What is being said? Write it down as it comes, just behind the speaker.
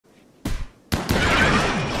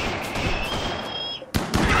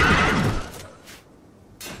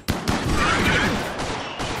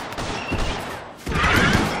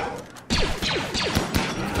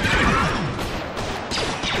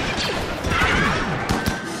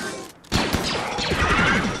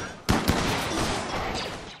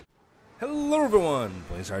everyone,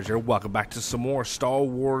 Blaan Sarge here. Welcome back to some more Star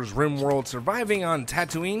Wars Rimworld Surviving on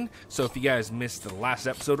Tatooine. So if you guys missed the last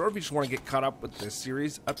episode, or if you just want to get caught up with this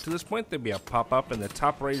series up to this point, there'll be a pop-up in the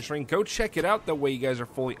top right screen. Go check it out, that way you guys are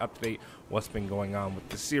fully up to date what's been going on with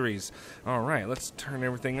the series. Alright, let's turn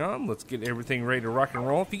everything on. Let's get everything ready to rock and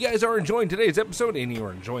roll. If you guys are enjoying today's episode and you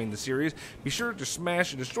are enjoying the series, be sure to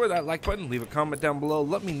smash and destroy that like button. Leave a comment down below.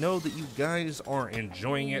 Let me know that you guys are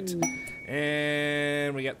enjoying it.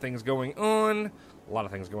 And we got things going on. A lot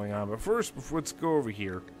of things going on. But first, let's go over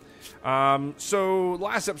here. So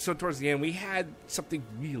last episode towards the end, we had something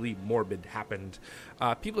really morbid happened.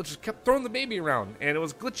 People just kept throwing the baby around and it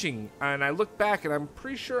was glitching, and I looked back and I'm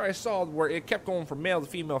pretty sure I saw where it kept going from male to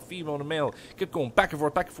female, female to male. It kept going back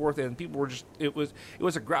and forth, and people were just, it was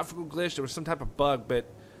a graphical glitch. There was some type of bug, but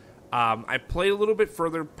I played a little bit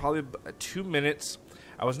further, probably 2 minutes.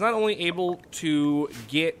 I was not only able to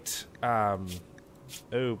get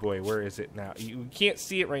oh boy, where is it now? You can't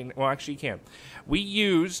see it right now. Well, actually you can. We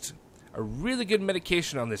used a really good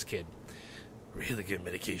medication on this kid. Really good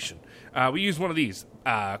medication. We used one of these,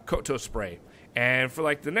 Koto spray. And for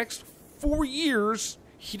like the next 4 years,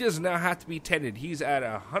 he does now have to be tended. He's at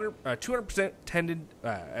 200% tended.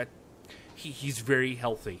 He's very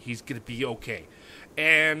healthy. He's going to be okay.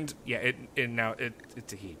 And yeah, now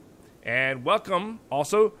it's a he. And welcome,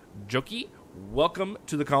 also, Joki. Welcome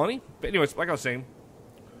to the colony. But anyways, like I was saying,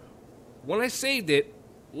 when I saved it,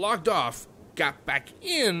 logged off, got back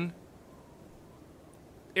in,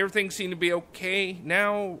 everything seemed to be okay.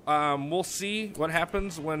 Now, we'll see what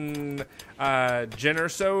happens when Jen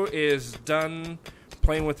Urso is done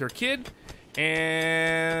playing with her kid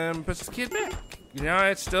and puts the kid back. You know,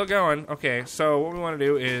 it's still going. Okay, so what we want to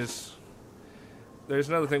do is, there's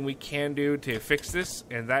another thing we can do to fix this,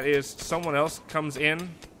 and that is someone else comes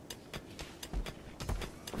in.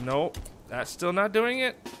 Nope, that's still not doing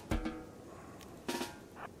it.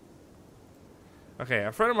 Okay,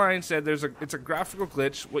 a friend of mine said it's a graphical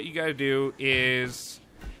glitch. What you gotta do is,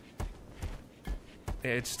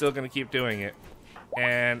 it's still gonna keep doing it,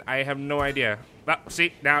 and I have no idea. Oh,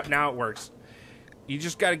 see, now it works. You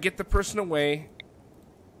just gotta get the person away,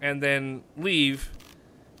 and then leave,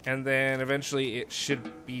 and then eventually it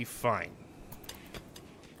should be fine.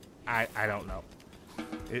 I don't know.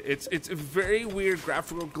 It's a very weird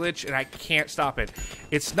graphical glitch, and I can't stop it.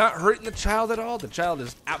 It's not hurting the child at all. The child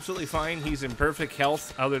is absolutely fine. He's in perfect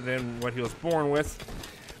health, other than what he was born with.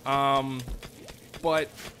 But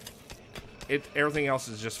everything else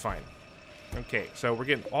is just fine. Okay, so we're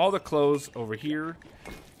getting all the clothes over here,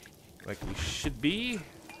 like we should be.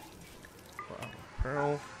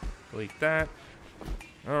 Pearl, delete that.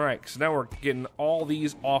 All right, so now we're getting all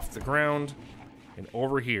these off the ground and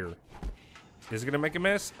over here. Is it going to make a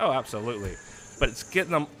mess? Oh, absolutely. But it's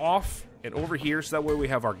getting them off and over here, so that way we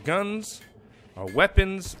have our guns, our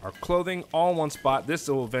weapons, our clothing, all in one spot. This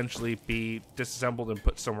will eventually be disassembled and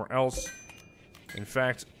put somewhere else. In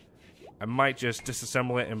fact, I might just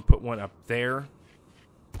disassemble it and put one up there.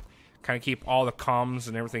 Kind of keep all the comms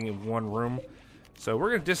and everything in one room. So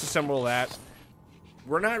we're going to disassemble that.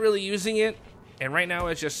 We're not really using it, and right now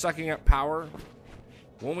it's just sucking up power.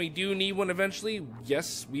 When we do need one eventually,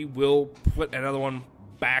 yes, we will put another one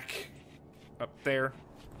back up there.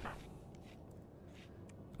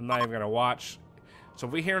 I'm not even going to watch. So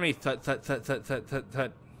if we hear any thut, thut, thut, thut, thut, thut,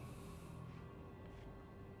 thut.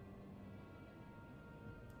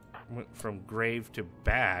 Went from grave to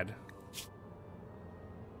bad.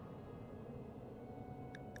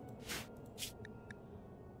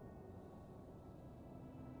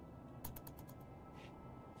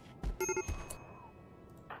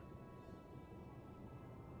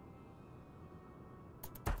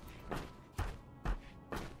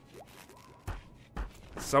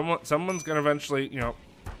 Someone's gonna eventually, you know.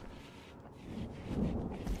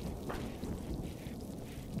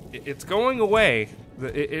 It's going away.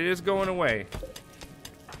 It is going away.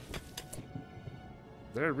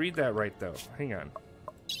 Did I read that right though? Hang on.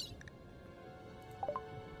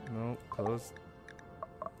 No, close.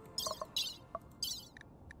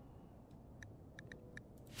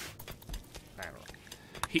 I don't know.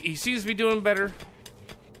 He seems to be doing better.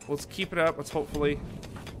 Let's keep it up. Let's hopefully.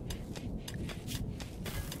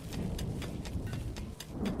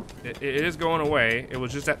 It is going away. It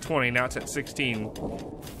was just at 20, now it's at 16.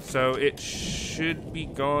 So it should be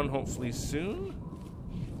gone hopefully soon?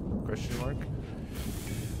 Question mark.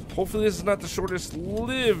 Hopefully this is not the shortest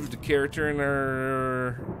lived character in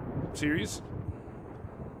our series.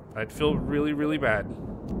 I'd feel really, really bad.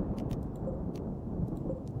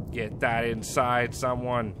 Get that inside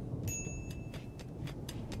someone.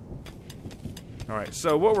 Alright,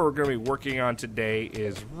 so what we're going to be working on today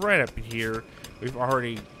is right up here. We've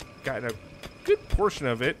already gotten a good portion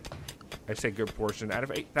of it. I say good portion. Out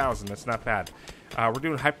of 8,000, that's not bad. We're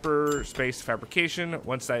doing hyperspace fabrication.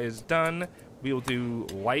 Once that is done, we will do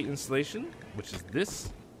light installation, which is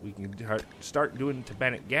this. We can start doing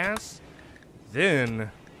Tibetan gas.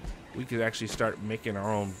 Then we could actually start making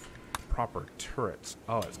our own proper turrets.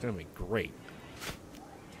 Oh, it's going to be great.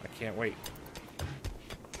 I can't wait.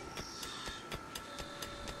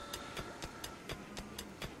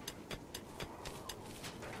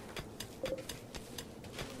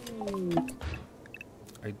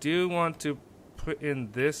 I do want to put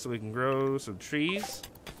in this so we can grow some trees.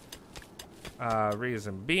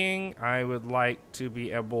 Reason being, I would like to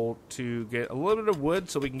be able to get a little bit of wood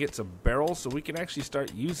so we can get some barrels so we can actually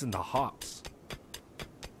start using the hops.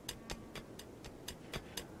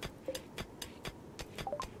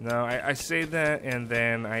 No, I say that and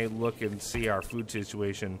then I look and see our food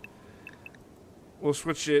situation. We'll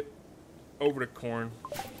switch it over to corn.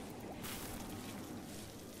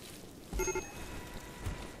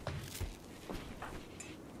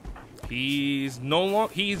 He's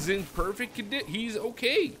in perfect condition. He's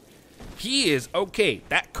okay. He is okay.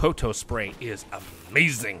 That Koto spray is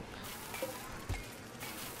amazing.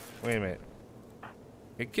 Wait a minute.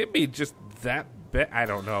 It could be just that bit. I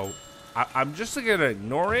don't know. I'm just gonna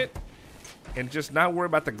ignore it and just not worry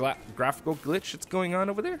about the graphical glitch that's going on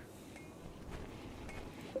over there.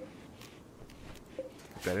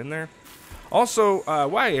 Put that in there. Also,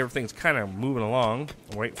 while everything's kind of moving along,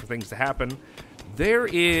 waiting for things to happen, there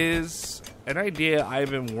is an idea I've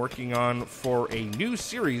been working on for a new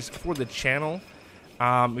series for the channel.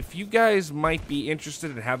 If you guys might be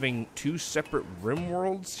interested in having 2 separate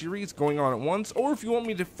Rimworld series going on at once, or if you want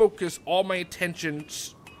me to focus all my attention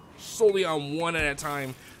solely on one at a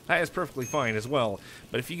time, that is perfectly fine as well.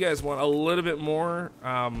 But if you guys want a little bit more,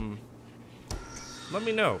 let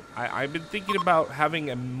me know. I've been thinking about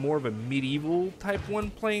having more of a medieval type one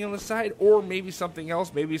playing on the side, or maybe something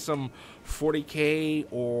else, maybe some 40k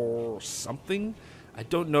or something. I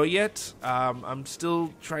don't know yet. I'm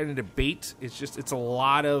still trying to debate. It's a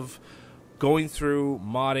lot of going through,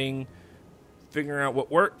 modding, figuring out what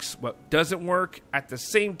works, what doesn't work, at the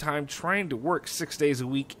same time trying to work 6 days a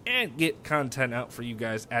week and get content out for you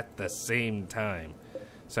guys at the same time.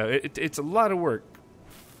 So it's a lot of work.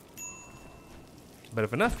 But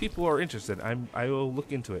if enough people are interested, I will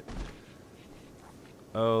look into it.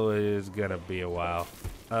 Oh, it is gonna be a while.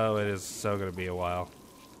 Oh, it is so gonna be a while.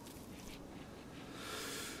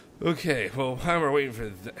 Okay, well, while we're waiting for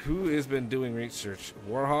who has been doing research?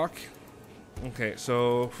 Warhawk? Okay,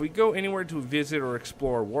 so if we go anywhere to visit or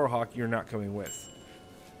explore Warhawk, you're not coming with.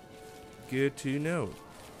 Good to know.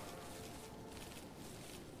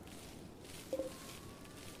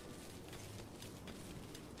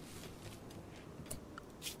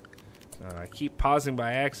 I keep pausing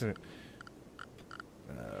by accident.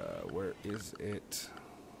 Where is it?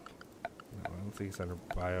 No, I don't think it's under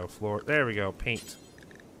biofloor. There we go. Paint.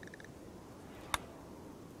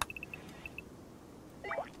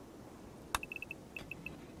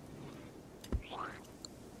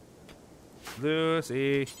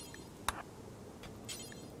 Lucy.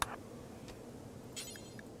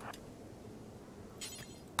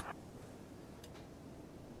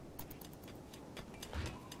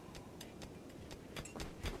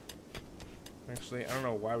 Actually, I don't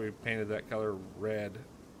know why we painted that color red.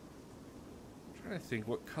 I'm trying to think,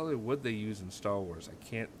 what color would they use in Star Wars? I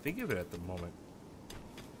can't think of it at the moment.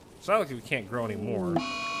 It's not like we can't grow anymore.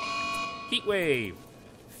 Heat wave!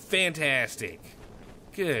 Fantastic!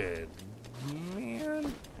 Good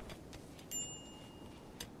man.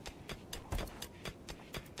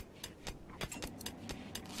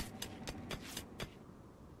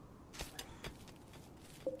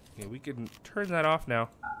 Okay, we can turn that off now.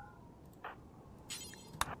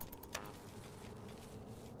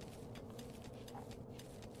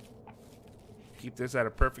 Keep this at a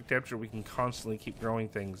perfect temperature. We can constantly keep growing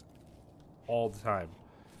things all the time,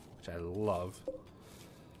 which I love.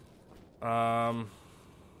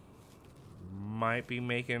 Might be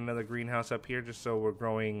making another greenhouse up here just so we're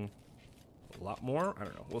growing a lot more. I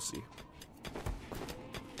don't know. We'll see.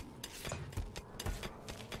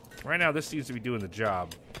 Right now, this seems to be doing the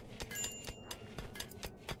job.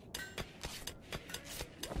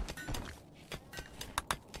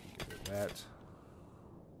 Get rid of that.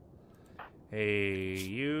 Hey,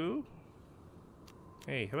 you.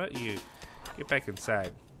 Hey, how about you? Get back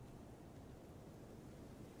inside.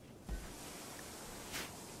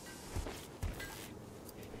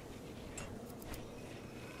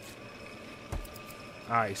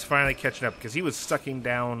 Ah, he's finally catching up because he was sucking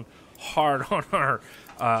down hard on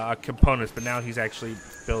our components, but now he's actually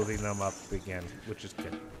building them up again, which is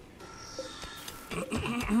good.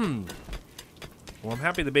 Well, I'm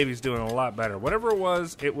happy the baby's doing a lot better. Whatever it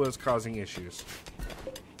was causing issues.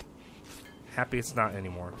 Happy it's not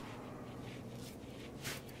anymore.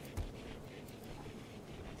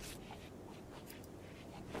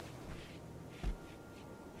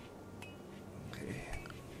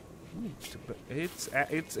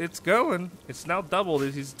 It's going. It's now doubled.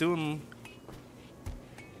 He's doing.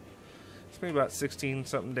 It's been about 16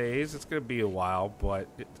 something days. It's gonna be a while, but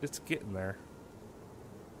it's getting there.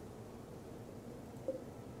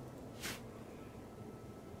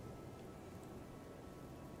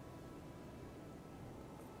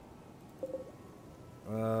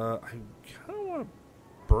 I kind of want to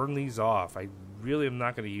burn these off. I really am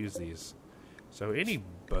not going to use these. So any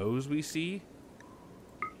bows we see.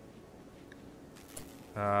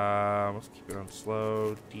 Let's keep it on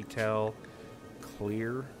slow, detail,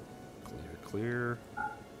 clear.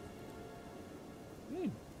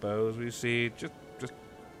 Any bows we see, just,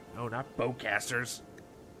 no, not bowcasters.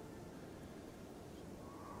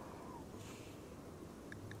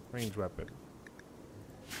 Range weapon.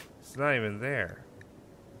 It's not even there.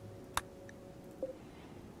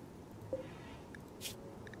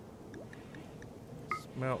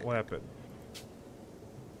 Smelt weapon.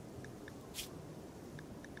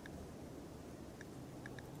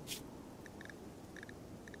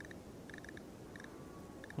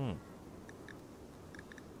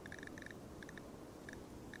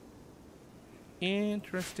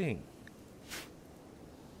 Interesting.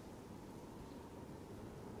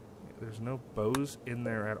 There's no bows in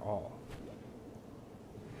there at all.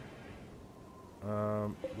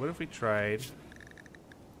 What if we tried...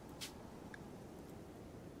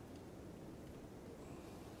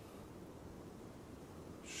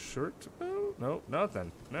 short bow? No,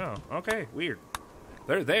 nothing. No. Okay, weird.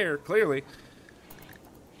 They're there, clearly.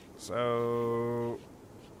 So...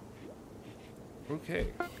 okay.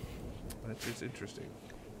 That's just interesting.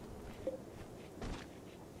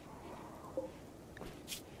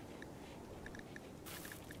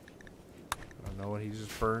 I don't know what he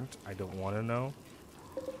just burnt. I don't want to know.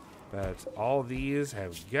 But all these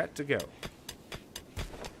have got to go.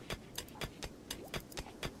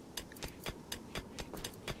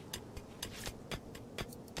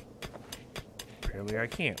 Apparently I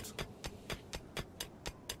can't.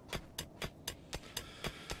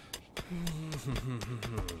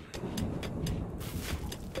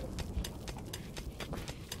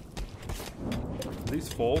 Are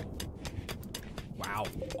these full? Wow,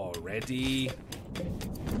 already?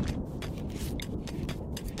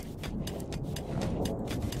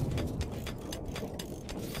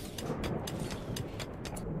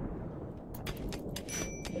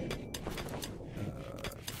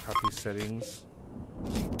 Copy settings.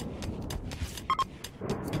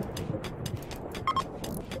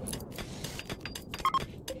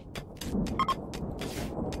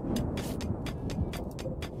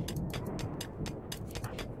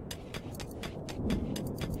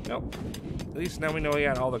 Nope. At least now we know we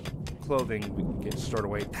got all the clothing we can get stored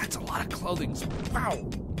away. That's a lot of clothing. Wow.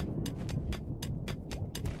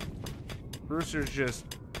 Rooster's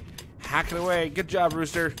just hacking away. Good job,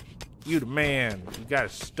 Rooster. You the man. You got a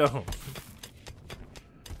stone.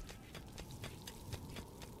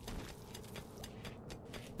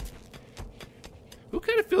 Who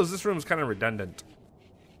kind of feels this room is kind of redundant?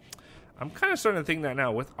 I'm kind of starting to think that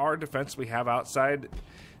now. With our defense we have outside,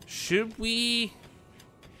 should we...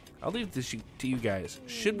 I'll leave this to you guys.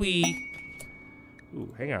 Should we...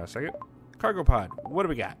 Ooh, hang on a second. Cargo pod. What do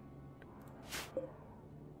we got?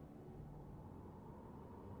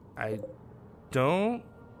 I don't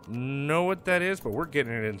know what that is, but we're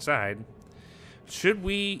getting it inside. Should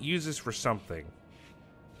we use this for something?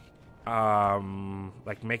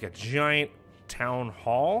 Like make a giant town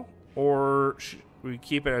hall? Or should we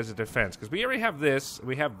keep it as a defense? Because we already have this.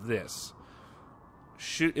 We have this.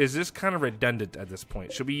 Is this kind of redundant at this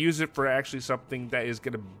point? Should we use it for actually something that is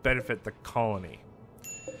going to benefit the colony?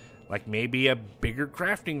 Like maybe a bigger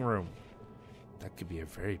crafting room. That could be a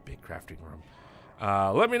very big crafting room.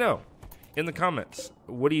 Let me know in the comments.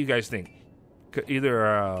 What do you guys think? Could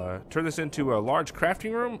either turn this into a large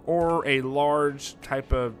crafting room or a large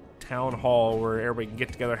type of town hall where everybody can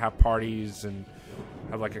get together, have parties, and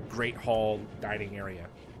have like a great hall dining area.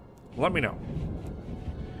 Let me know.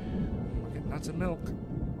 Lots of milk.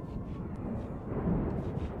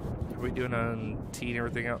 How are we doing on tea and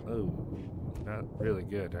everything else? Oh, not really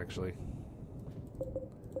good, actually.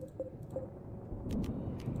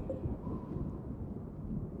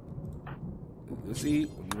 Lucy,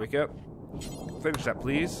 when you wake up, finish that,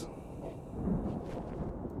 please.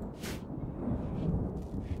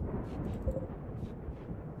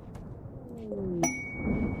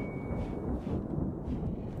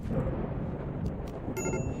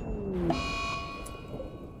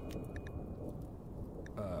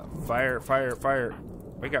 Fire, fire, fire.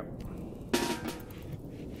 Wake up.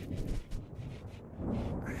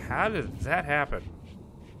 How did that happen?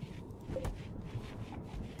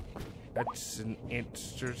 That's an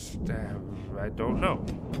interesting... I don't know.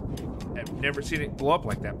 I've never seen it blow up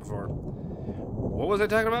like that before. What was I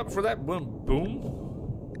talking about before that? Boom,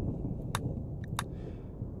 boom.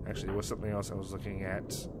 Actually, there was something else I was looking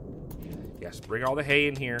at. Yes, bring all the hay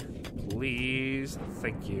in here. Please.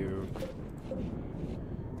 Thank you.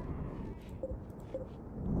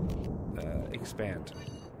 Expand.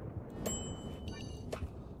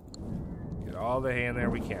 Get all the hay in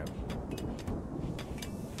there we can.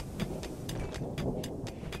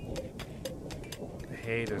 The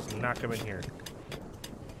hay does not come in here.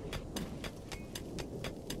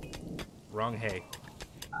 Wrong hay.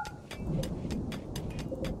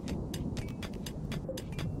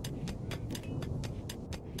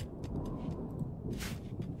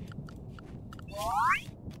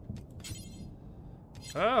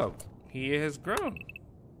 Oh, he has grown.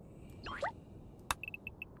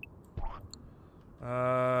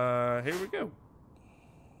 Here we go.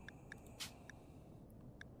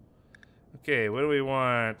 Okay, what do we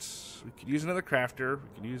want? We could use another crafter. We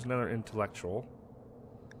could use another intellectual.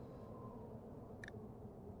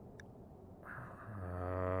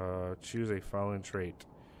 Choose a following trait.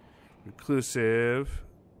 Reclusive.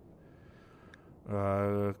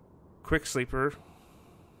 Quick sleeper.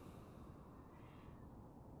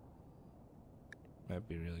 That'd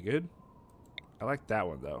be really good. I like that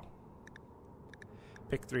one, though.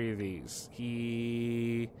 Pick 3 of these.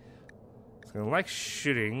 He's gonna like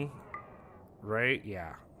shooting, right?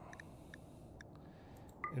 Yeah.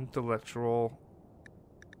 Intellectual.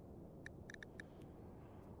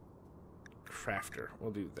 Crafter.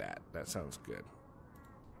 We'll do that. That sounds good.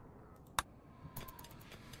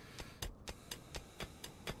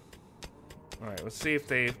 Alright, let's see if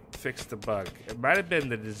they fixed the bug. It might have been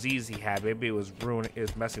the disease he had. Maybe it was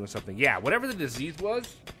messing with something. Yeah, whatever the disease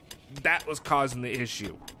was, that was causing the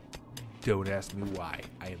issue. Don't ask me why.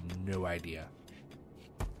 I have no idea.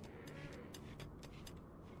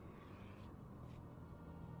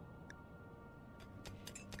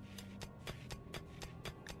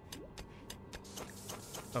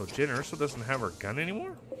 Oh, Jen Urso doesn't have her gun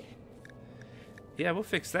anymore? Yeah, we'll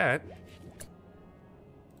fix that.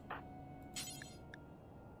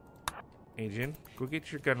 Hey, Jen, go get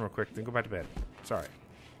your gun real quick, then go back to bed. Sorry.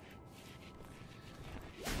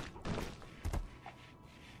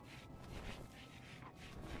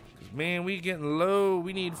 Man, we getting low.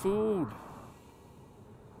 We need food.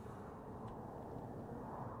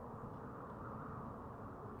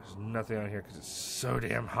 There's nothing on here because it's so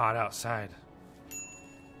damn hot outside.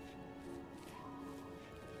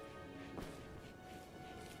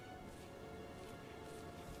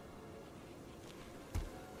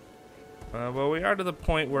 Well, we are to the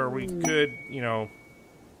point where we could, you know...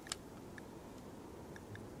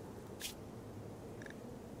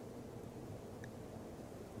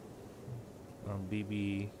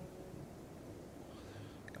 BB...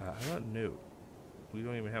 how about new? We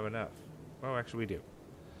don't even have enough. Oh, actually we do.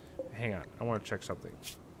 Hang on, I want to check something.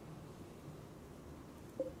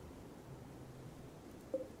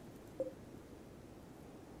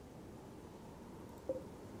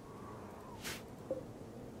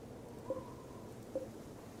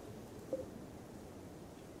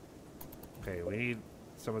 Okay, we need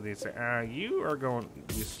some of these. You are going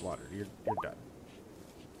to be slaughtered. You're done.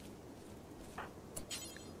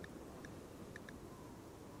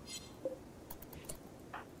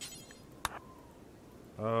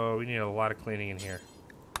 Oh, we need a lot of cleaning in here.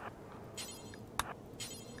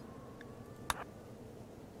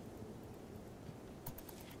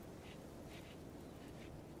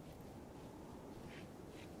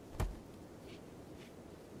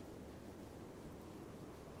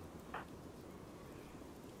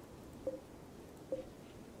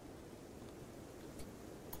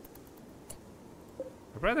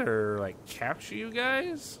 I'd rather, like, capture you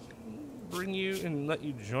guys, bring you and let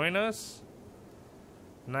you join us.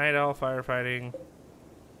 Night owl firefighting.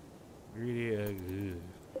 Greedy.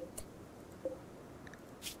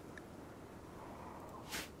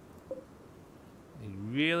 I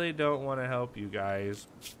really don't want to help you guys.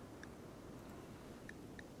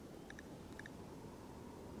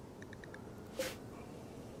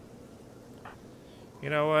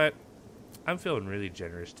 You know what? I'm feeling really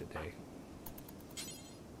generous today.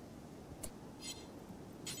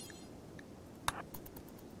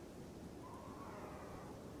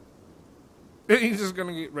 He's just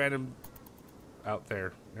gonna get random out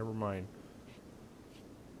there. Never mind.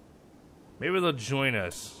 Maybe they'll join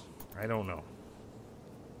us. I don't know.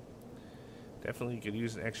 Definitely could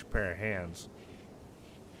use an extra pair of hands.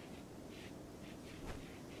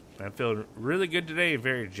 I'm feeling really good today,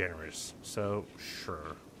 very generous. So,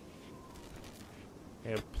 sure. I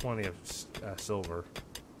have plenty of silver.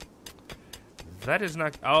 That is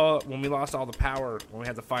not... Oh, when we lost all the power, when we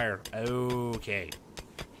had the fire. Okay.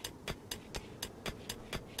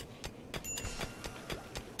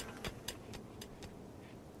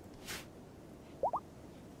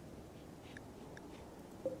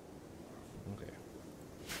 Okay.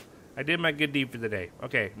 I did my good deed for the day.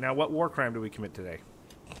 Okay, now what war crime do we commit today?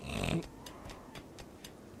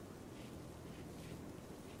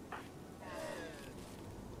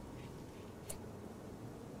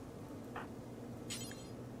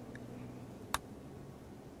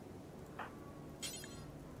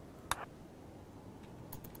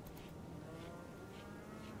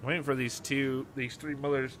 Waiting for these three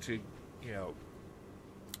mothers to, you know,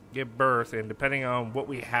 give birth, and depending on what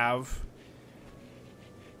we have,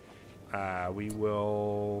 we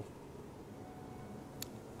will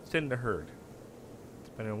thin the herd,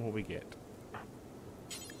 depending on what we get.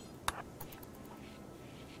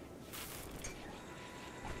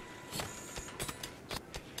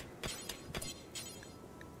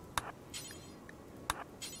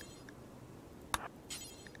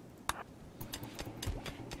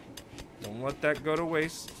 Don't let that go to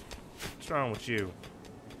waste. What's wrong with you?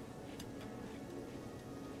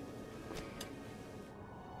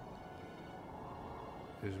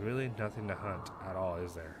 There's really nothing to hunt at all,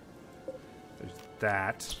 is there? There's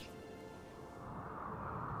that.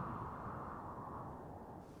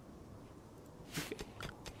 Okay.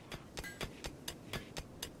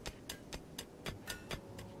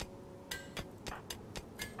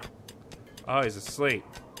 Oh, he's asleep.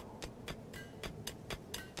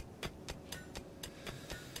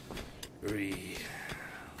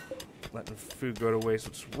 Letting food go to waste.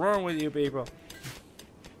 What's wrong with you people?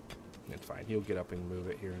 It's fine. He'll get up and move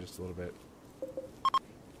it here in just a little bit.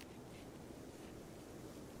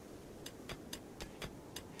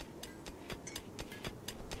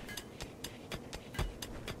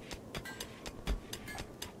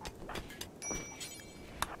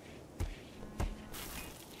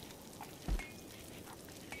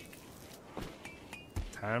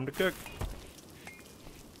 Time to cook.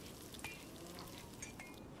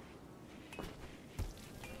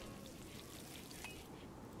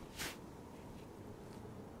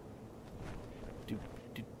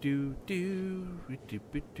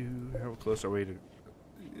 How close are we to?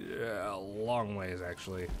 Yeah, a long ways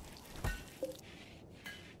actually.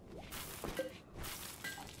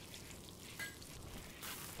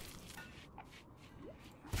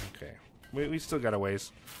 Okay, we still got a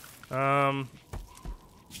ways. What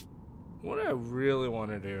I really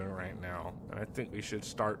want to do right now, and I think we should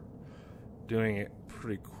start doing it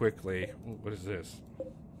pretty quickly. What is this?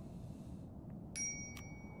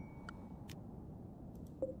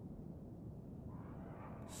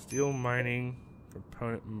 Steel mining,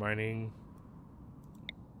 component mining.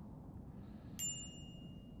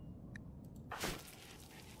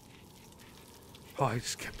 Oh, I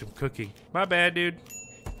just kept him cooking. My bad, dude.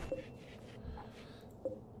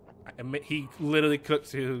 I admit, he literally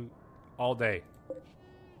cooks you all day.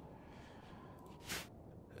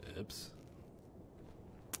 Oops.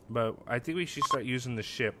 But I think we should start using the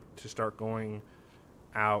ship to start going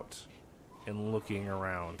out and looking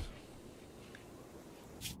around.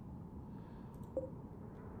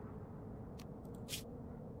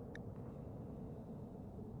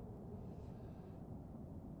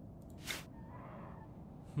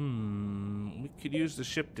 We could use the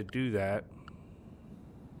ship to do that.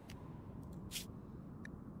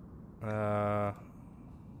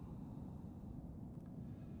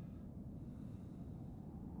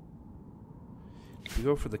 Do we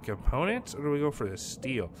go for the components or do we go for the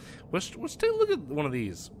steel? Let's take a look at one of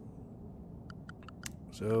these.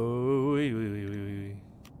 So,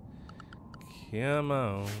 come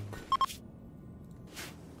on.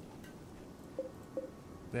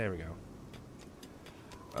 There we go.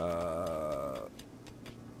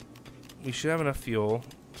 We should have enough fuel.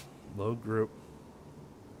 Load group.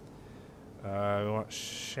 We want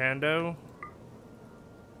Shando.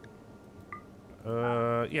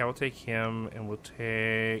 Yeah, we'll take him, and we'll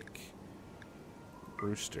take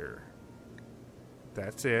Brewster.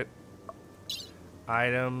 That's it.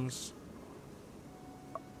 Items.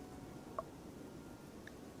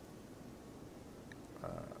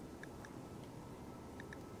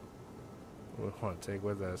 We want to take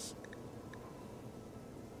with us.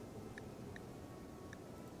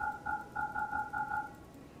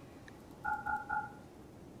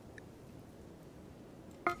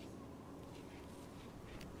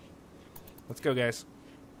 Let's go, guys.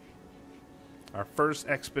 Our first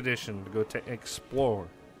expedition to go to explore.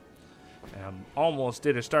 Almost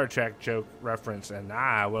did a Star Trek joke reference, and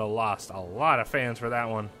I would have lost a lot of fans for that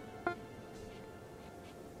one.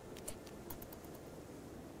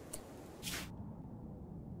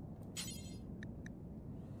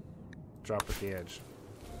 Drop at the edge.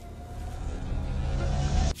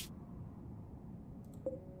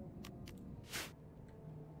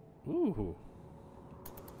 Ooh.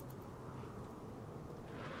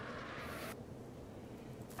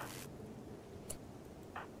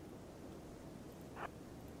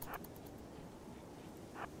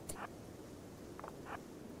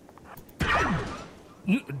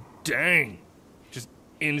 Dang. Just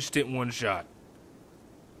instant one shot.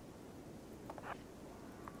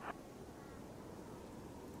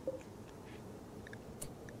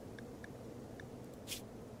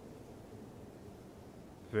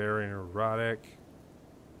 Very neurotic.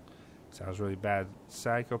 Sounds really bad.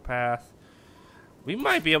 Psychopath. We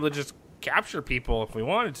might be able to just capture people if we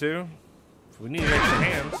wanted to. If we needed extra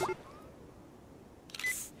hands.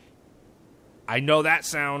 I know that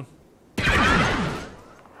sound.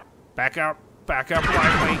 Back up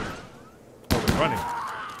lively. Oh, they're running.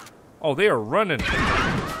 Oh, they are running.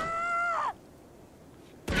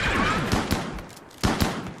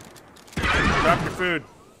 Drop your food.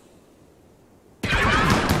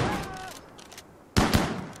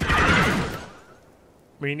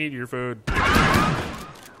 We need your food.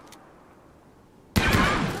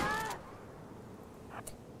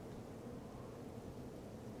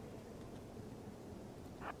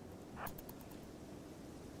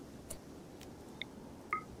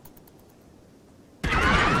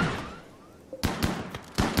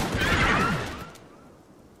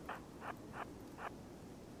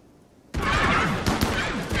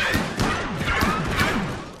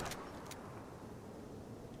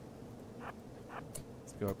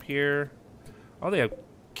 Go up here. Oh, they have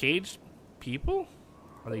caged people?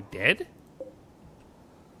 Are they dead?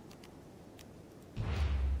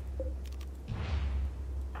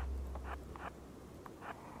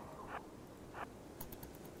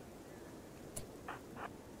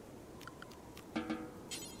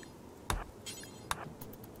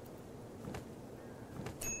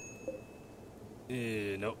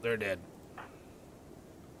 Nope, they're dead.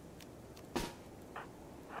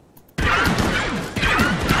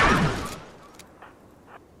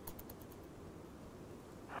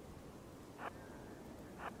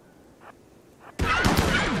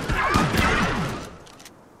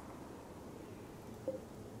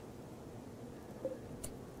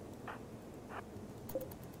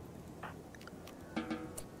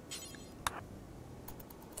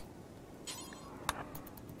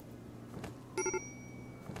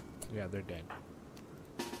 Yeah, they're dead.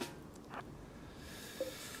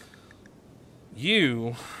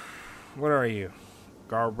 You, what are you?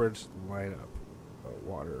 Garbage lineup,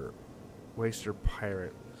 water, waster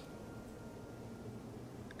pirate.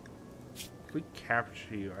 If we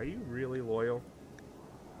capture you, are you really loyal?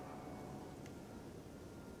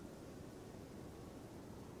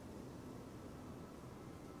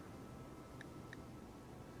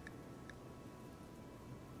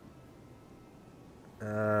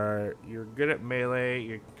 You're good at melee,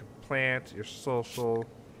 you can plant, you're social.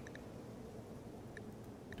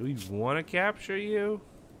 Do we want to capture you?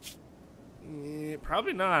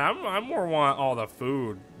 Probably not. I more want all the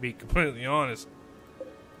food, to be completely honest.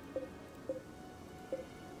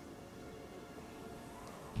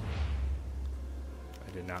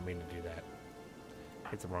 I did not mean to do that.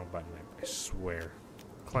 Hit the wrong button, I swear.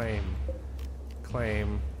 Claim.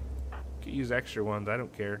 Claim. Could use extra ones, I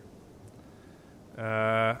don't care.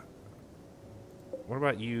 What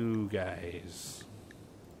about you guys?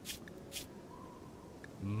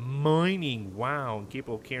 Mining, wow,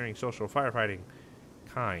 capable of carrying social firefighting.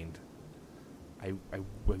 Kind. I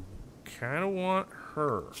kind of want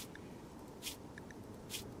her.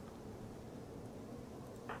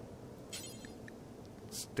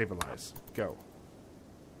 Stabilize. Go.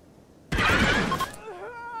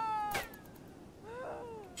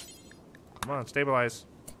 Come on, stabilize.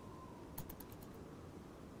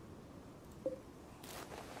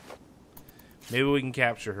 Maybe we can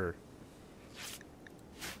capture her.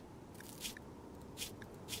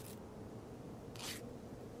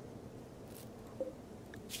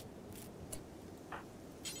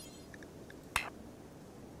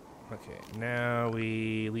 Okay, now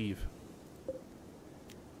we leave.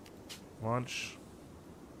 Launch.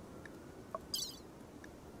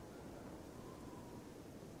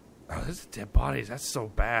 Oh, this is dead bodies. That's so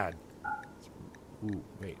bad. Ooh,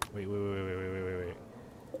 wait.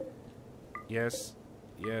 Yes.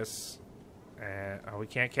 Yes. Oh, we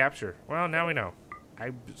can't capture. Well, now we know. I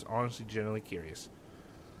was honestly genuinely curious.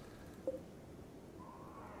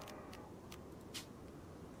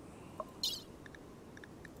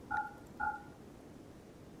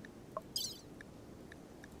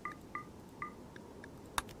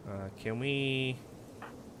 Can we...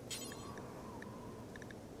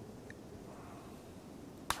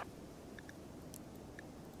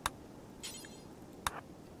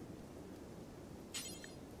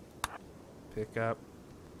 Pick up.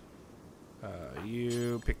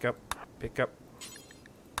 You pick up. Pick up.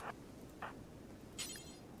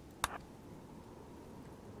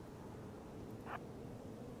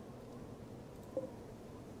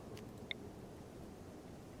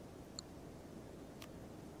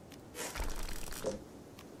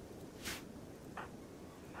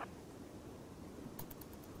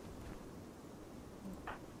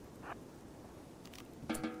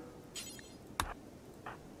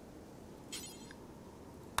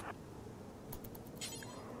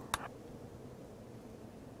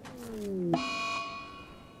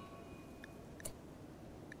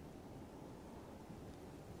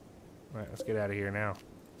 Alright, let's get out of here now.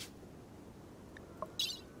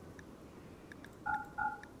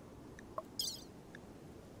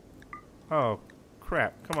 Oh,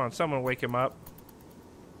 crap. Come on, someone wake him up.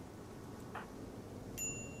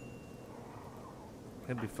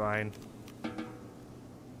 He'll be fine.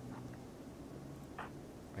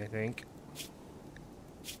 I think.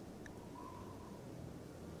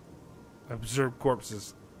 Observe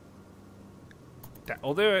corpses.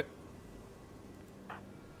 That'll do it.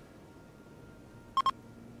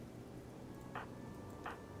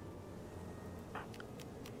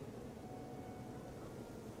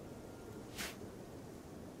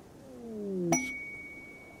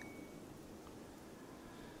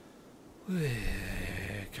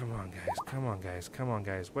 Come on, guys. Come on, guys. Come on,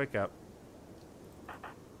 guys. Wake up.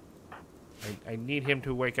 I need him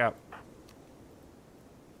to wake up.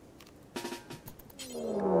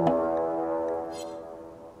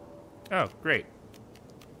 Oh, great.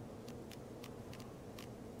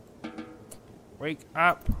 Wake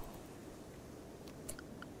up.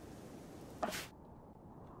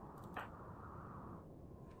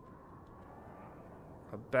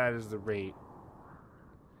 How bad is the rate?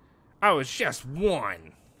 Oh, it's just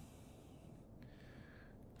one.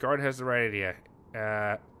 Guard has the right idea.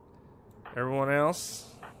 Everyone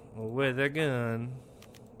else with a gun.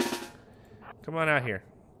 Come on out here.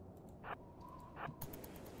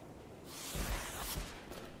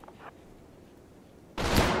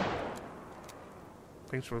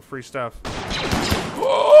 Thanks for the free stuff.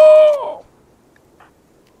 Oh!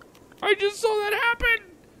 I just saw that happen!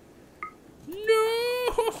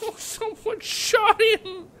 No! Someone shot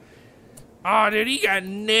him! Oh, dude, he got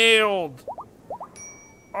nailed!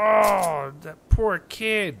 Oh, that poor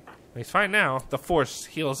kid. He's fine now. The Force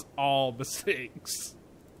heals all mistakes.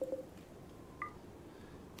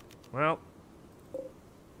 Well,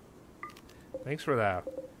 thanks for that.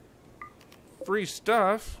 Free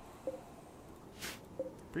stuff.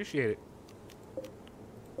 Appreciate it.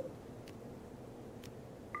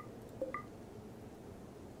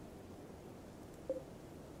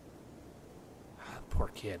 Poor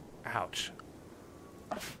kid. Ouch.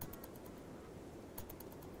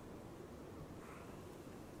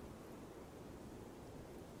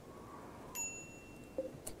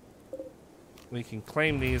 We can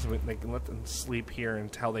claim these, they can let them sleep here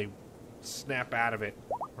until they snap out of it.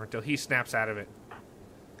 Or until he snaps out of it.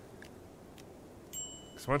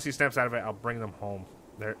 Because once he snaps out of it, I'll bring them home.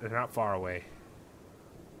 They're not far away.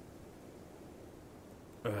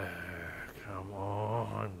 Come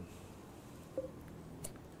on.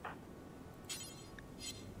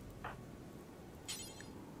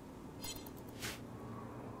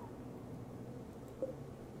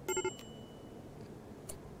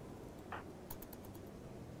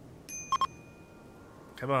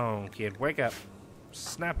 Come on, kid. Wake up.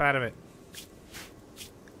 Snap out of it.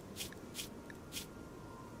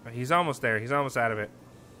 He's almost there. He's almost out of it.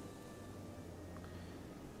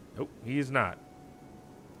 Nope, he's not.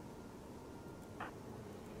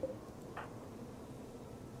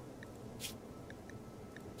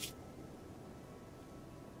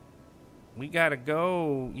 We gotta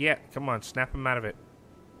go. Yeah, come on. Snap him out of it.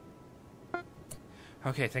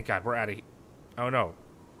 Okay, thank God. We're out of here. Oh, no.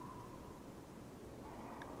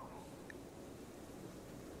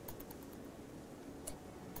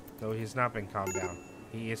 Though he's not been calmed down.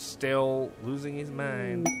 He is still losing his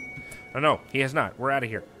mind. Oh, no, he has not. We're out of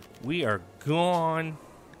here. We are gone.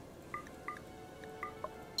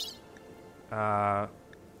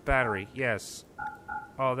 Battery, yes.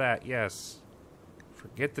 All that, yes. For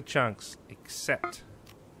Forget the chunks. Accept.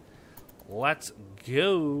 Let's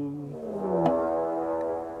go.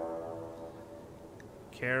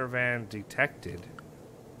 Caravan detected.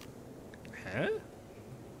 Huh?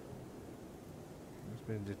 It's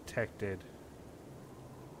been detected.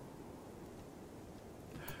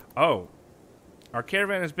 Oh. Our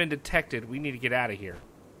caravan has been detected. We need to get out of here.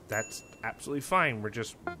 That's absolutely fine. We're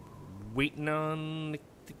just waiting on the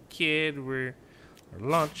kid. We're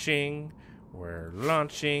launching. We're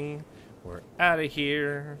launching. We're out of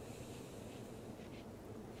here.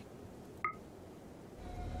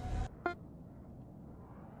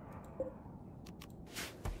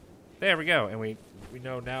 There we go. And we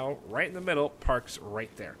know now, right in the middle, park's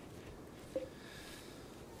right there.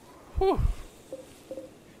 Whew.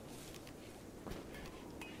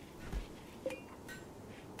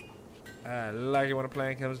 I like it when a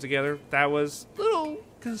plan comes together. That was a little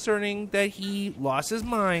concerning that he lost his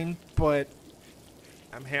mind, but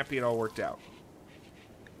I'm happy it all worked out.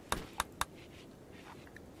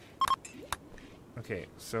 Okay,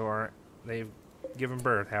 so they've given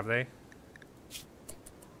birth, have they?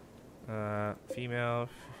 Female.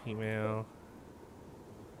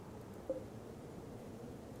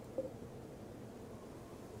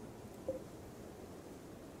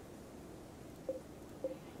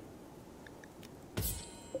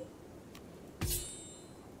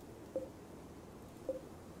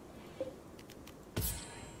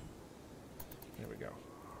 There we go.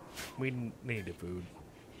 We need the food.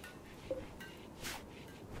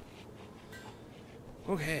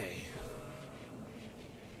 Okay.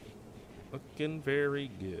 Looking very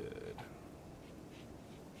good.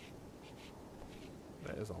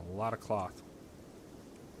 That is a lot of cloth.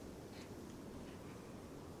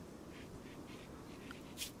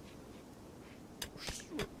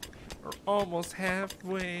 We're almost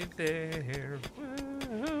halfway there.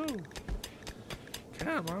 Whoa.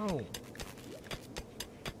 Come on.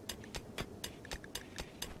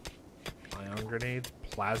 Ion grenades,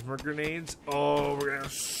 plasma grenades. Oh, we're gonna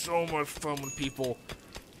have so much fun with people.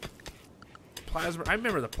 Plasma. I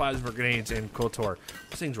remember the plasma grenades in KOTOR.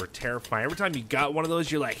 Those things were terrifying. Every time you got one of those,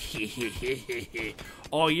 you're like, hee.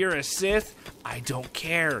 Oh, you're a Sith? I don't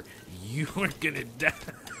care. You are gonna die.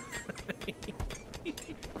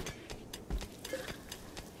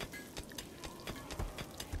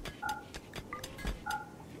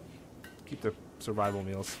 Keep the survival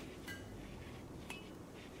meals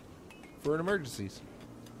for emergencies.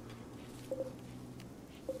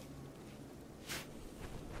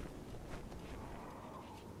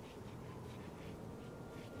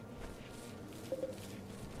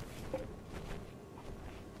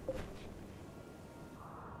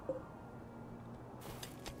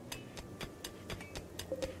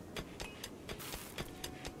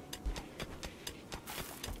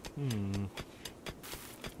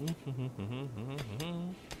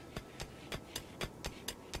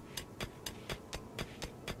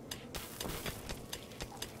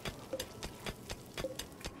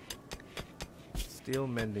 Steel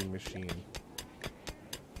mending machine.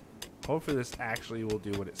 Hopefully this actually will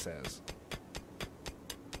do what it says.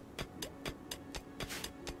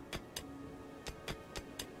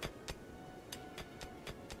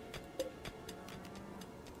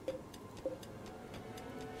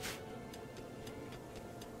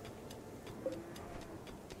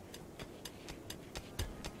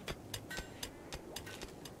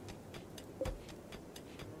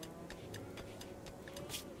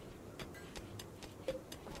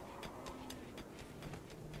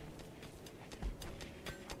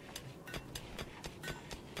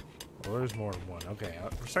 Well, there's more than one. Okay,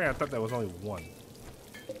 for a second I thought that was only one.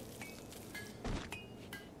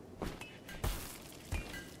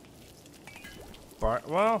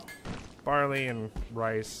 Well, barley and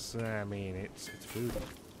rice, I mean, it's food.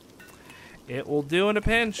 It will do in a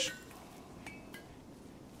pinch.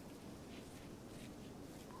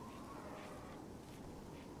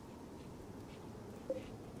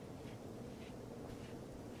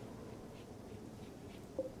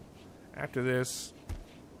 After this,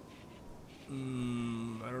 I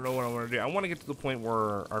don't know what I want to do. I want to get to the point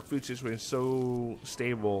where our food situation is so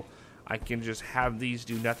stable, I can just have these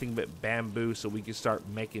do nothing but bamboo so we can start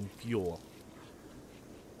making fuel.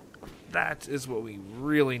 That is what we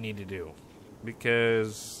really need to do,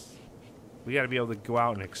 because we got to be able to go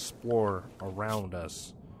out and explore around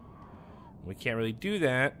us. We can't really do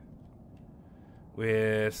that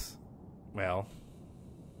with, well,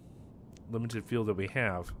 limited fuel that we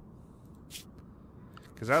have.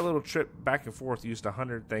 Because that little trip back and forth used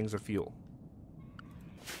 100 things of fuel.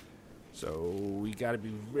 So we got to be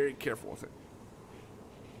very careful with it.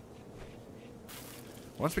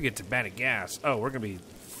 Once we get to Bad Gas, oh, we're going to be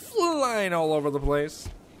flying all over the place.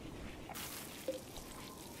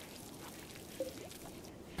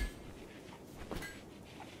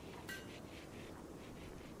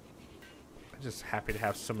 I'm just happy to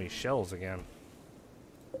have so many shells again.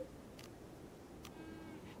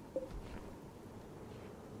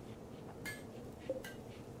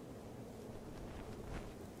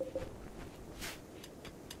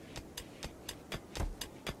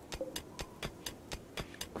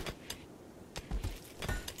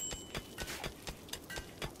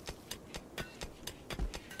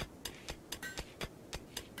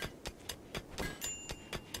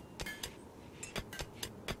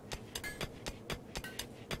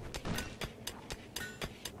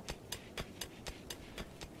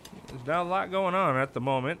 There's not a lot going on at the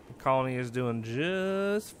moment. The colony is doing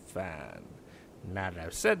just fine. Now that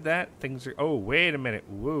I've said that, things are... Oh, wait a minute.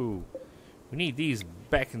 Whoa. We need these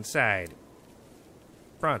back inside.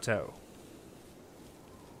 Pronto.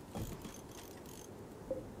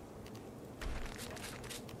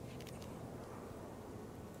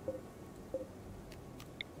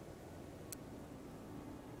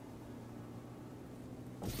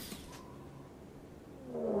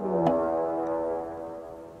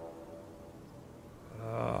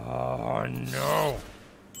 No.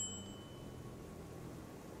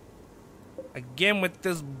 Again with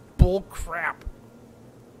this bull crap.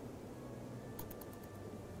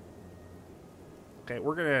 Okay,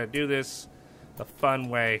 we're gonna do this the fun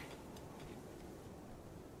way.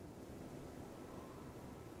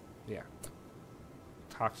 Yeah.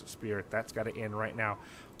 Toxic spirit, that's gotta end right now.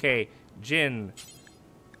 Okay, Jin.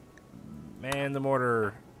 Man the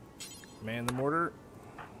mortar. Man the mortar.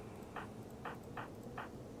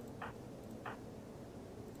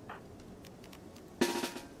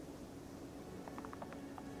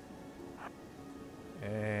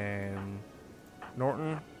 And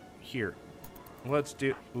Norton, here. Let's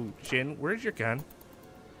do... Ooh, Jin, where's your gun?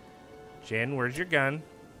 Jin, where's your gun?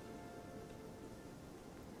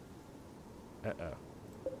 Uh-oh.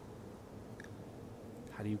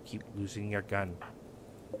 How do you keep losing your gun?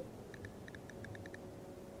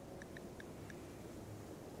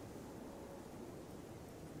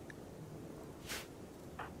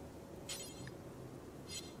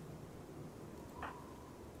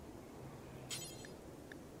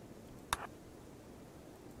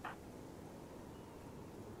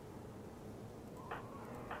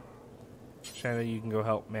 Shanna, you can go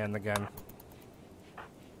help man the gun.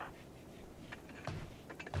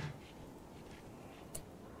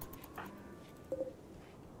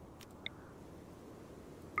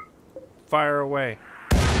 Fire away.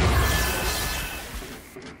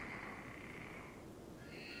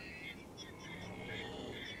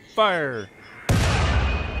 Fire.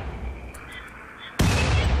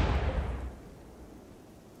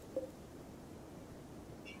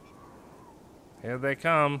 Here they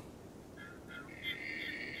come.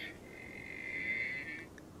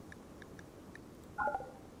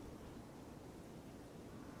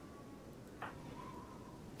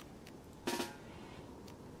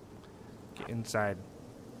 Get inside.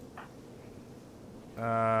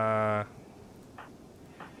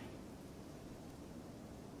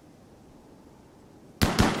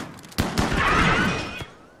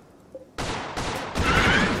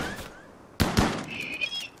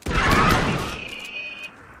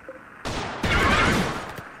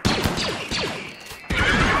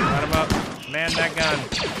 Man that gun.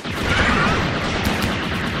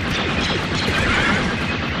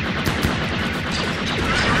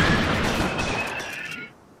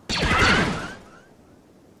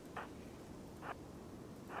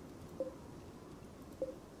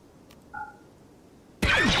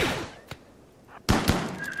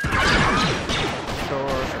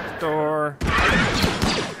 Door.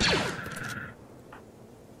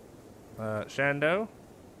 Shando.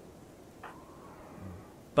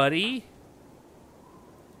 Buddy.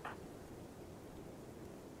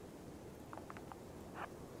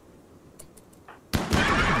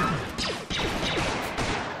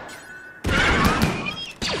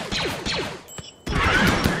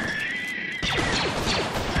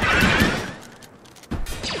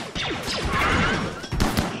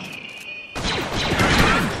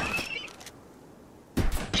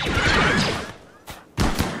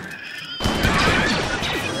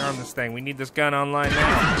 Thing. We need this gun online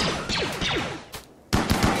now.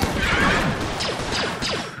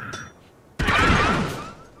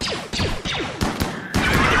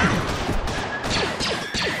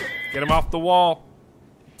 Get him off the wall.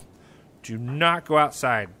 Do not go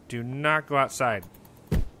outside. Do not go outside.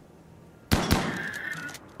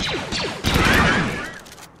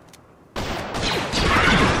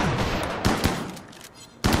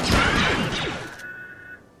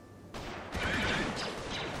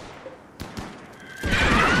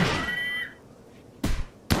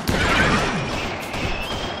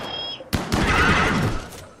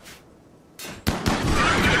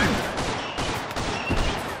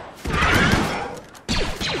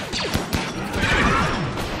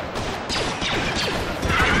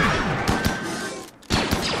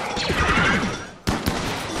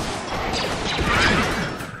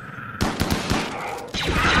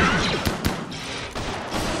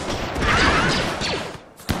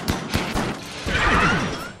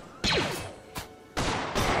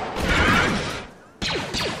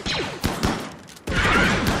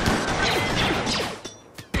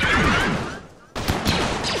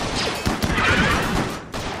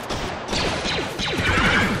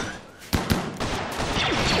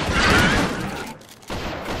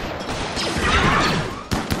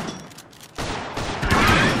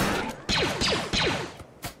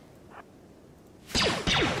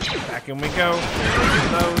 Back in we go.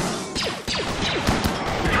 Those.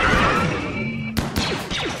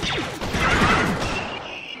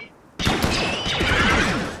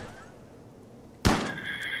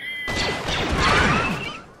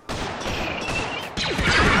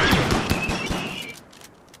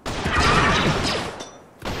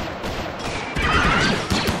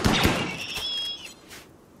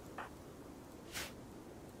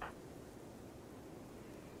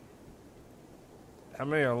 How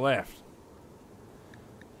many are left?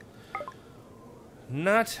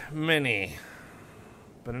 Not many,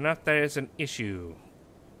 but enough that it's an issue.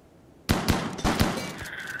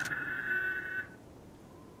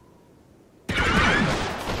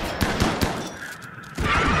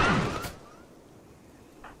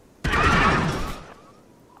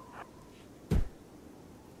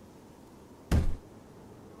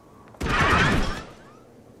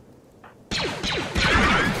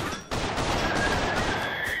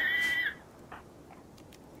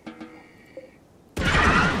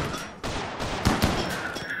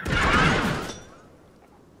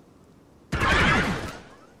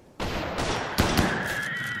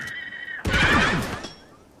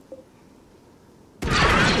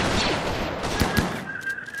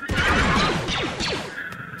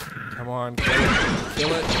 Come on, kill it.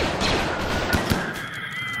 Kill it.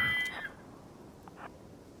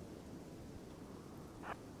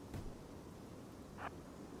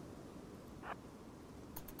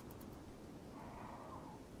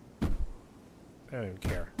 I don't even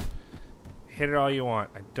care. Hit it all you want.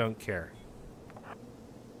 I don't care.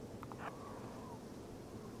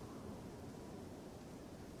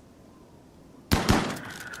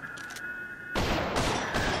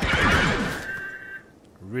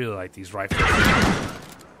 Really like these rifles.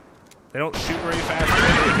 They don't shoot very fast, but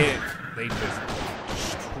when they hit, they just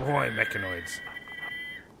destroy mechanoids.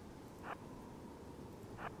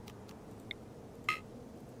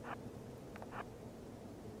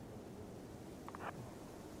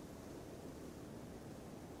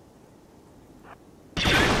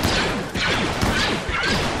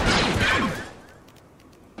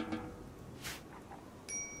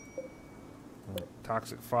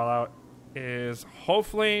 Toxic fallout is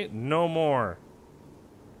hopefully no more.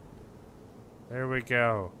 There we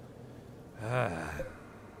go.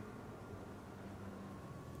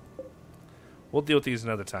 We'll deal with these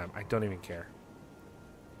another time. I don't even care.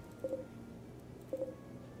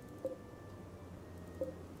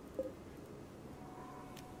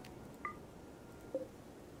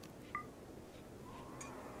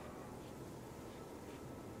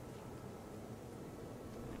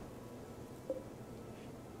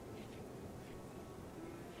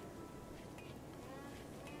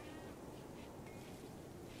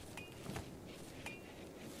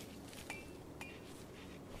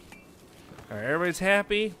 Alright, everybody's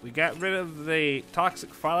happy. We got rid of the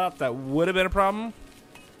toxic fallout that would have been a problem.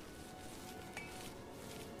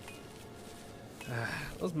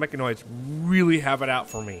 Those mechanoids really have it out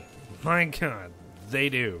for me. My god, they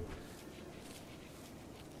do.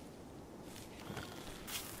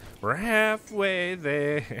 We're halfway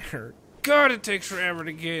there. God, it takes forever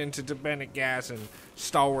to get into dependent gas and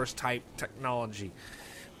Star Wars type technology.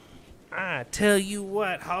 I tell you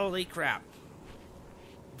what, holy crap.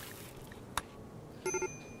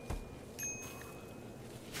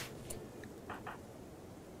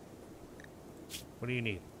 What do you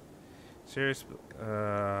need? Serious, what's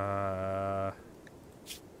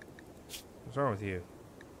wrong with you?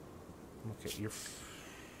 Okay, you're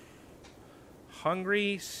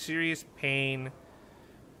hungry, serious pain.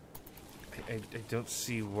 I don't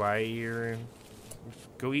see why you're in.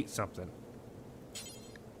 Go eat something.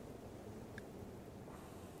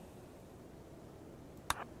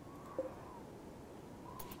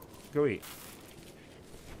 Go eat.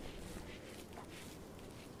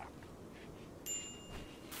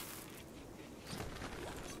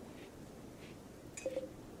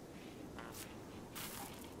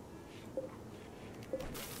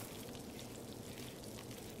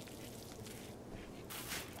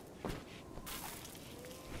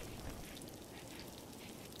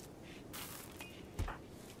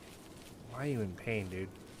 Why are you in pain, dude?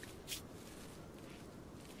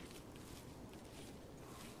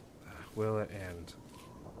 Will it end?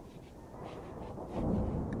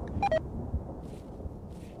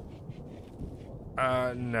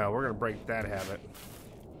 No, we're gonna break that habit.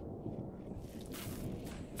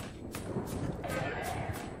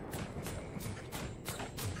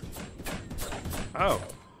 Oh.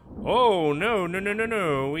 Oh, no, no, no, no,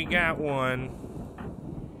 no. We got one.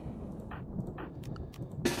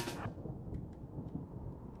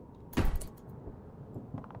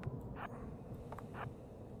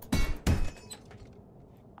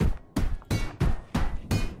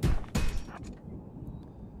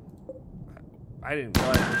 I didn't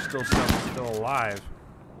realize there's still some still alive.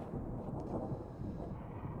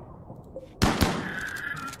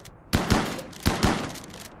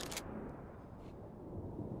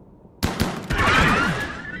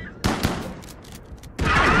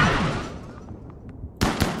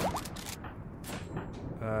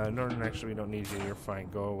 Norton, actually, we don't need you. You're fine.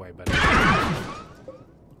 Go away, buddy.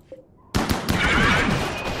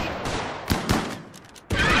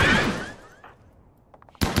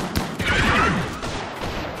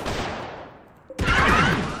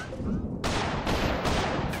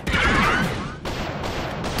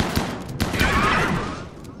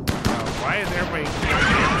 Why is everybody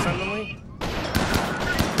camping suddenly?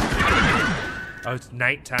 Oh, it's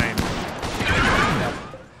nighttime.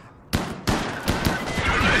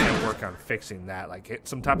 Work on fixing that, like hit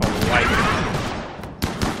some type of light.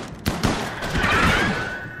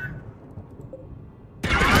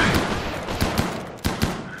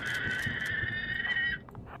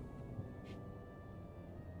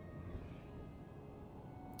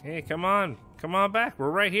 Hey, come on back. We're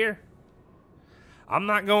right here. I'm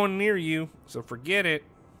not going near you, so forget it.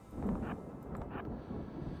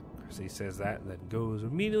 So he says that and then goes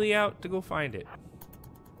immediately out to go find it.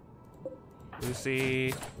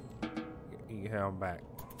 Lucy, you have him back.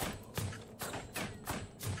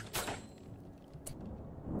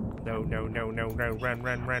 No, no, no, no, no, run,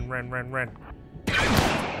 run, run, run, run, run.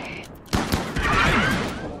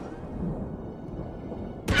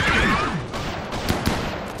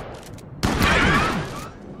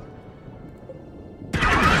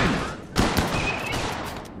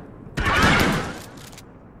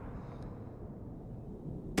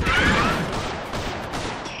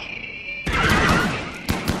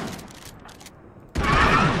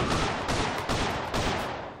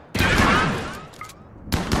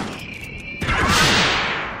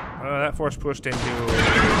 Force pushed into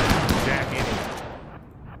Jack Annie.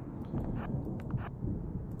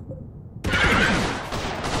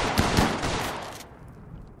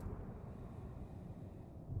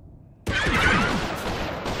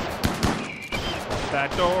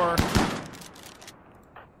 That door.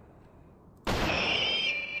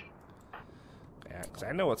 Yeah, because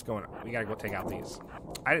I know what's going on. We gotta go take out these.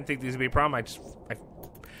 I didn't think these would be a problem.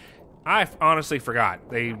 I honestly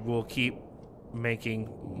forgot. They will keep making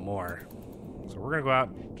more. So we're gonna go out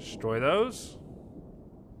and destroy those.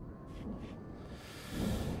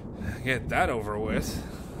 Get that over with.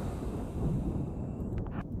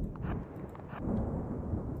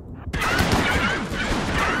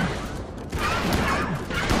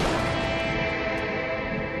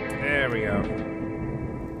 There we go.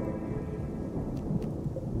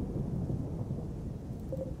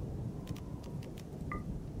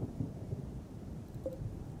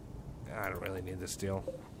 I don't really need this deal.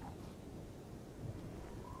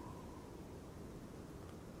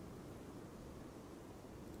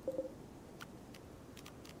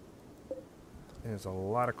 There's a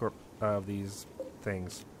lot of these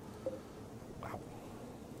things. Wow.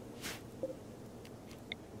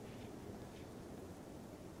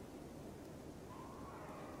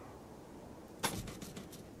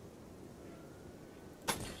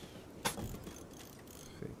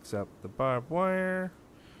 Fix up the barbed wire.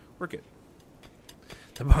 We're good.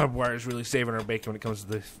 The barbed wire is really saving our bacon when it comes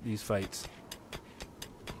to these fights.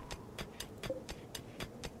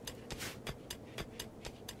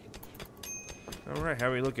 Alright, how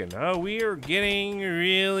are we looking? Oh, we are getting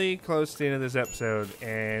really close to the end of this episode.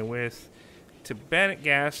 And with Tibetan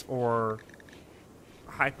gas or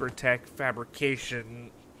hypertech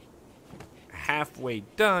fabrication halfway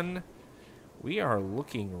done, we are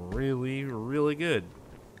looking really, really good.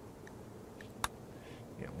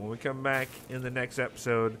 Yeah, when we come back in the next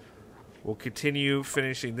episode, we'll continue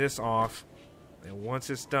finishing this off. And once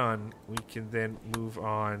it's done, we can then move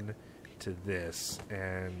on to this.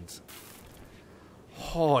 And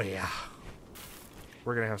oh yeah,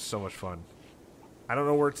 we're gonna have so much fun. I don't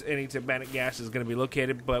know where any Tibetan gas is gonna be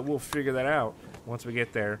located, but we'll figure that out once we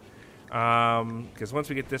get there. Because once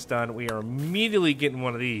we get this done, we are immediately getting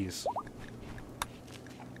one of these.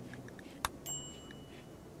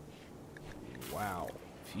 Wow,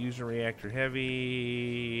 fusion reactor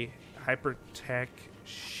heavy, hypertech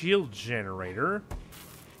shield generator.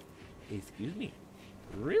 Excuse me,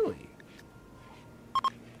 really?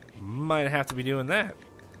 Might have to be doing that.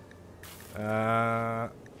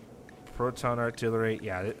 Proton artillery.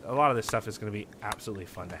 Yeah, a lot of this stuff is going to be absolutely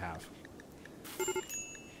fun to have.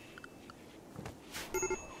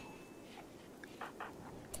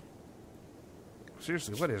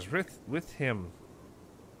 Seriously, what is with him?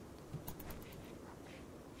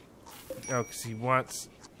 Oh, because he wants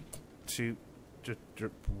to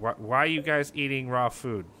why are you guys eating raw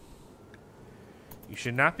food? You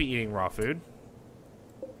should not be eating raw food.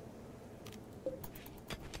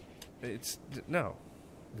 No.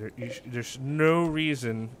 There's no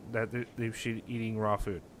reason that they should be eating raw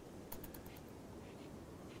food.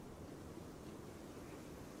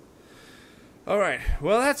 Alright,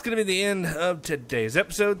 well that's going to be the end of today's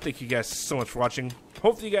episode. Thank you guys so much for watching.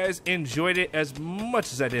 Hopefully you guys enjoyed it as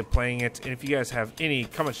much as I did playing it. And if you guys have any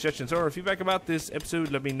comment suggestions or feedback about this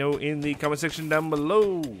episode, let me know in the comment section down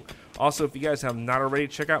below. Also, if you guys have not already,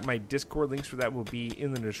 check out my Discord. Links for that will be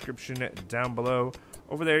in the description down below.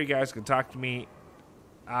 Over there you guys can talk to me.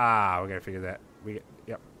 We gotta figure that.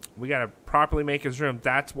 We gotta properly make his room.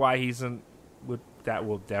 That's why he's in. That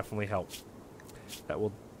will definitely help. That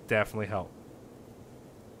will definitely help.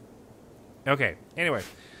 Okay, anyway,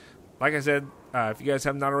 like I said, if you guys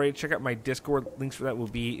have not already, check out my Discord. Links for that will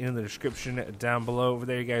be in the description down below. Over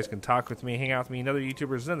there, you guys can talk with me, hang out with me, and other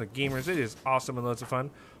YouTubers and other gamers. It is awesome and loads of fun.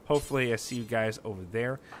 Hopefully, I see you guys over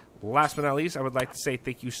there. Last but not least, I would like to say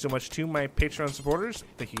thank you so much to my Patreon supporters.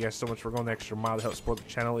 Thank you guys so much for going the extra mile to help support the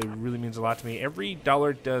channel. It really means a lot to me. Every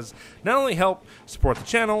dollar does not only help support the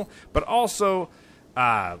channel, but also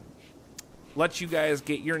let you guys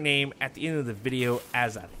get your name at the end of the video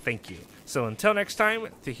as a thank you. So until next time,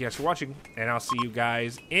 thank you guys for watching, and I'll see you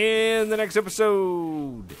guys in the next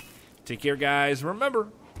episode. Take care, guys. Remember,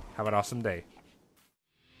 have an awesome day.